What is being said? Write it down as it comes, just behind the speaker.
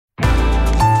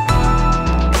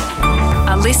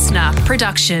listener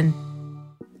production.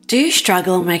 Do you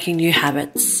struggle making new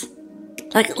habits?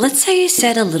 Like, let's say you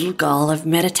set a little goal of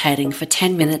meditating for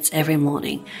 10 minutes every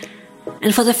morning.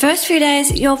 And for the first few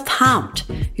days, you're pumped.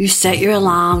 You set your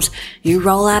alarms, you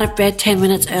roll out of bed 10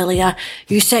 minutes earlier,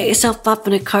 you set yourself up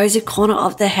in a cozy corner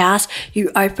of the house,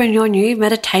 you open your new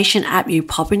meditation app, you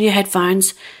pop in your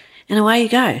headphones, and away you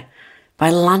go.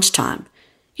 By lunchtime,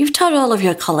 you've told all of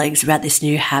your colleagues about this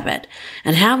new habit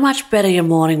and how much better your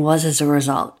morning was as a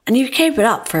result, and you keep it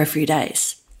up for a few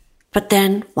days. But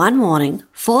then, one morning,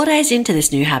 4 days into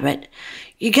this new habit,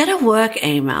 you get a work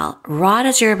email right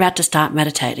as you're about to start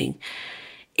meditating.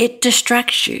 It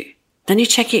distracts you. Then you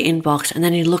check your inbox and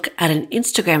then you look at an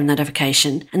Instagram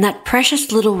notification and that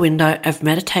precious little window of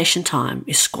meditation time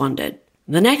is squandered.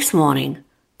 The next morning,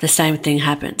 the same thing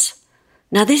happens.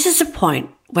 Now this is the point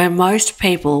where most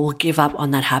people will give up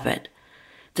on that habit.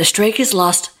 The streak is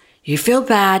lost, you feel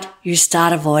bad, you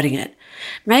start avoiding it.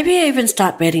 Maybe you even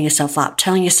start beating yourself up,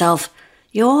 telling yourself,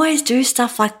 you always do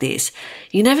stuff like this.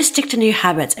 You never stick to new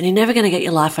habits and you're never going to get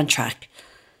your life on track.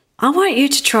 I want you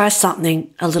to try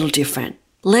something a little different.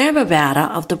 Leah Babauta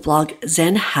of the blog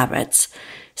Zen Habits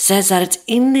says that it's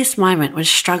in this moment when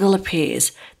struggle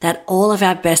appears that all of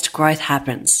our best growth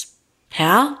happens.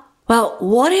 How? Well,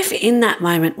 what if in that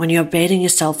moment when you're beating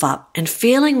yourself up and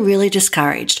feeling really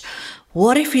discouraged,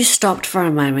 what if you stopped for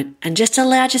a moment and just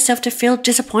allowed yourself to feel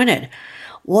disappointed?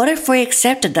 What if we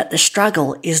accepted that the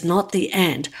struggle is not the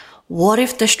end? What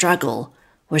if the struggle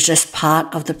was just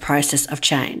part of the process of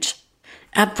change?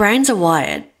 Our brains are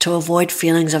wired to avoid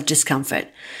feelings of discomfort.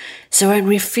 So when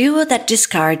we feel that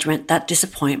discouragement, that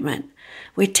disappointment,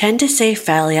 we tend to see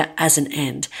failure as an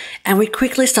end and we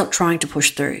quickly stop trying to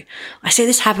push through. I see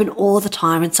this happen all the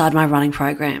time inside my running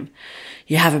program.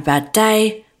 You have a bad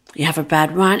day, you have a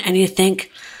bad run, and you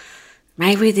think,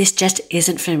 maybe this just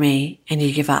isn't for me, and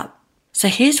you give up. So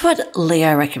here's what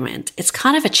Leah recommends. It's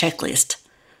kind of a checklist.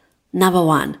 Number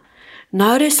 1,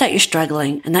 notice that you're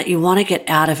struggling and that you want to get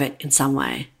out of it in some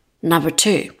way. Number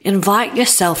 2, invite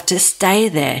yourself to stay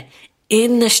there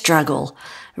in the struggle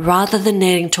rather than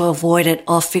needing to avoid it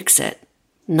or fix it.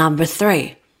 Number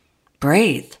 3,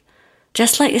 breathe.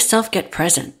 Just let yourself get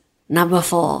present. Number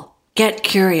 4, get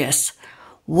curious.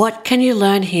 What can you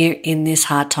learn here in this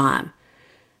hard time?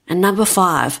 And number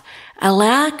 5,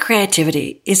 allow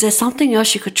creativity. Is there something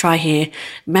else you could try here?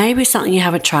 Maybe something you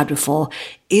haven't tried before.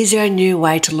 Is there a new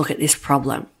way to look at this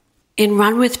problem? In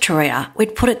Run with Turia,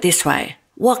 we'd put it this way.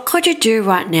 What could you do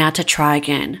right now to try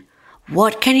again?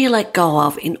 What can you let go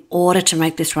of in order to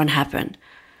make this run happen?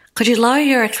 Could you lower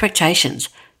your expectations?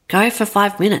 Go for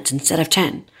 5 minutes instead of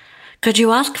 10. Could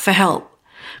you ask for help?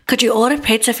 Could you order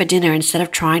pizza for dinner instead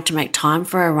of trying to make time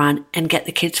for a run and get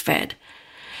the kids fed?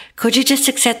 Could you just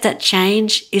accept that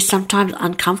change is sometimes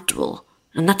uncomfortable,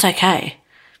 and that's okay?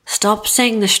 Stop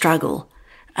seeing the struggle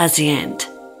as the end.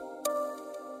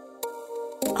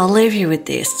 I'll leave you with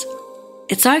this.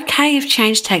 It's okay if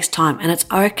change takes time, and it's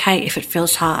okay if it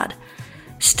feels hard.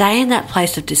 Stay in that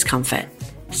place of discomfort.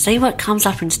 See what comes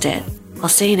up instead. I'll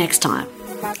see you next time.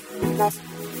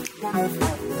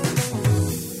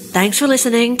 Thanks for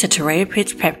listening to Turia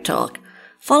Pitt's Pep Talk.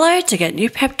 Follow to get new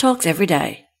pep talks every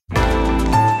day.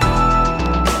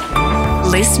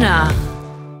 Listener.